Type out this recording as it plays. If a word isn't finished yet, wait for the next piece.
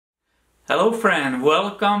Hello friend,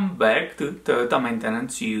 welcome back to Toyota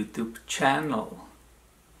Maintenance YouTube channel.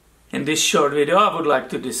 In this short video I would like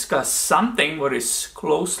to discuss something what is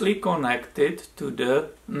closely connected to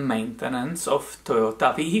the maintenance of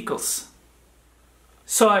Toyota vehicles.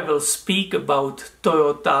 So I will speak about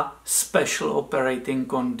Toyota special operating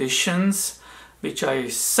conditions, which I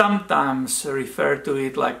sometimes refer to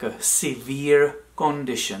it like a severe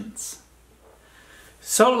conditions.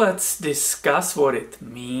 So let's discuss what it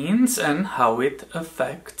means and how it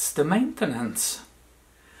affects the maintenance.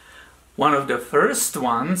 One of the first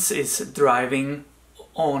ones is driving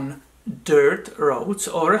on dirt roads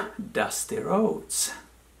or dusty roads.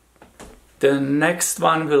 The next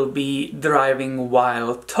one will be driving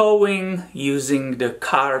while towing using the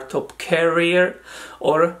car top carrier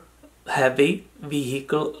or heavy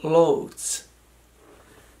vehicle loads.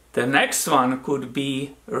 The next one could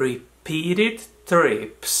be repeated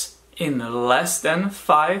trips in less than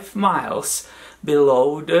 5 miles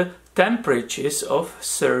below the temperatures of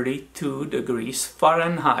 32 degrees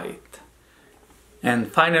Fahrenheit.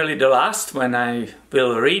 And finally the last one, I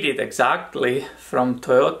will read it exactly from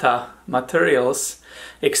Toyota materials: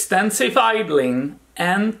 extensive idling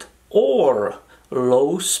and or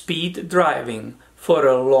low speed driving for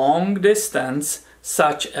a long distance,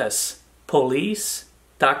 such as police,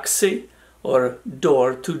 taxi or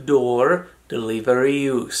door-to-door delivery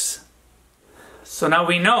use. So now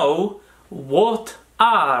we know what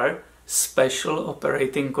are special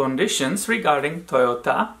operating conditions regarding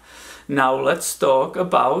Toyota. Now let's talk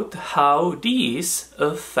about how these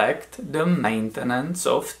affect the maintenance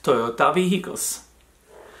of Toyota vehicles.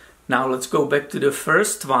 Now let's go back to the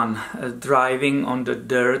first one, driving on the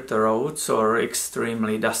dirt roads or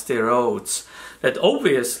extremely dusty roads. That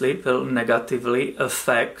obviously will negatively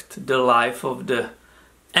affect the life of the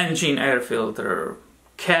engine air filter,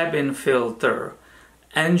 cabin filter,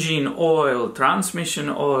 engine oil, transmission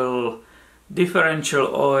oil, differential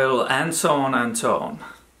oil, and so on and so on.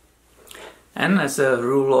 And as a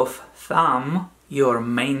rule of thumb, your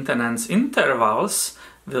maintenance intervals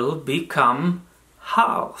will become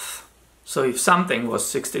half. So if something was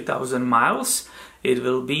 60,000 miles, it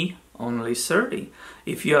will be only 30.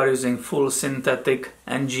 If you are using full synthetic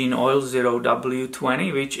engine oil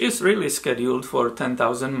 0W20, which is really scheduled for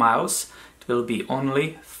 10,000 miles, it will be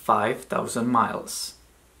only 5,000 miles.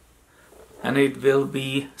 And it will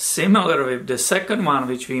be similar with the second one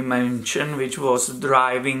which we mentioned, which was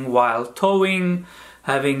driving while towing,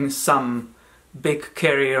 having some big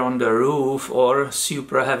carrier on the roof or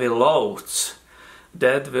super heavy loads.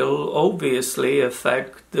 That will obviously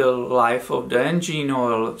affect the life of the engine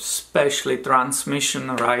oil, especially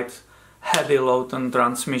transmission, right? Heavy load on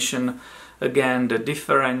transmission, again the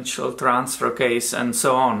differential transfer case and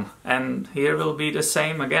so on. And here will be the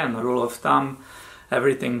same again, rule of thumb,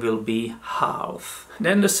 everything will be half.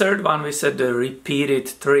 Then the third one, we said the repeated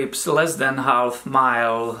trips less than half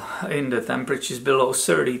mile in the temperatures below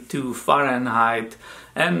 32 Fahrenheit.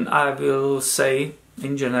 And I will say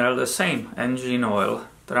in general the same: engine oil,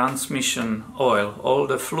 transmission oil, all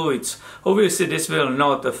the fluids. Obviously this will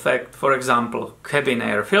not affect, for example, cabin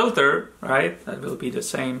air filter, right? That will be the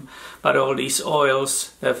same. But all these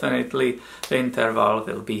oils, definitely the interval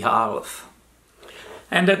will be half.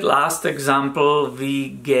 And that last example we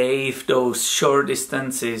gave those short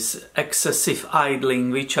distances, excessive idling,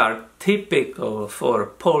 which are typical for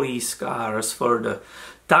police cars, for the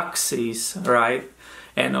taxis, right?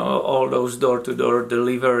 And all those door-to-door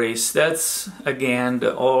deliveries. That's again,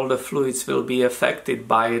 all the fluids will be affected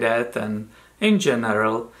by that, and in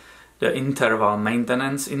general the interval,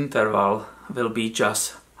 maintenance interval, will be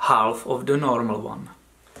just half of the normal one.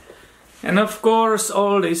 And of course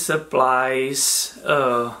all this applies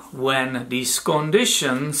when these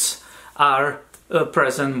conditions are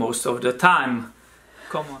present most of the time.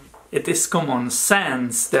 It is common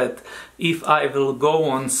sense that if I will go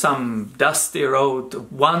on some dusty road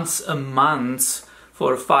once a month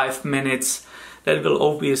for 5 minutes, that will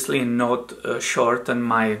obviously not shorten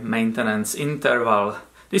my maintenance interval.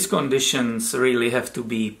 These conditions really have to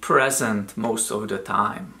be present most of the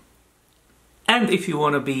time. And if you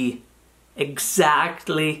want to be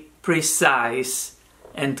exactly precise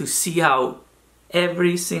and to see how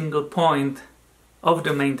every single point of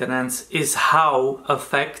the maintenance is how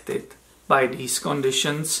affected by these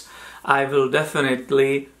conditions, I will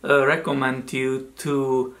definitely recommend you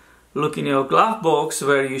to look in your glove box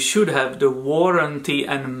where you should have the warranty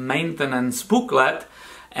and maintenance booklet,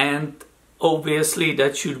 and obviously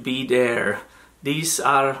that should be there. These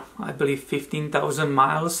are, I believe, 15,000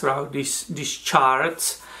 miles throughout these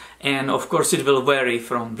charts, and of course it will vary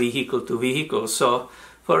from vehicle to vehicle. So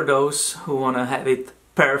for those who want to have it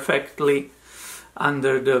perfectly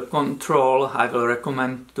under the control, I will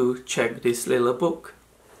recommend to check this little book.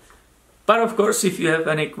 But of course, if you have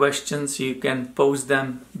any questions, you can post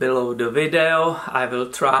them below the video. I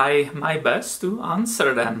will try my best to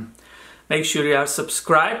answer them. Make sure you are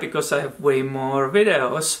subscribed because I have way more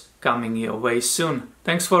videos coming your way soon.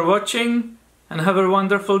 Thanks for watching and have a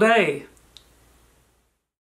wonderful day.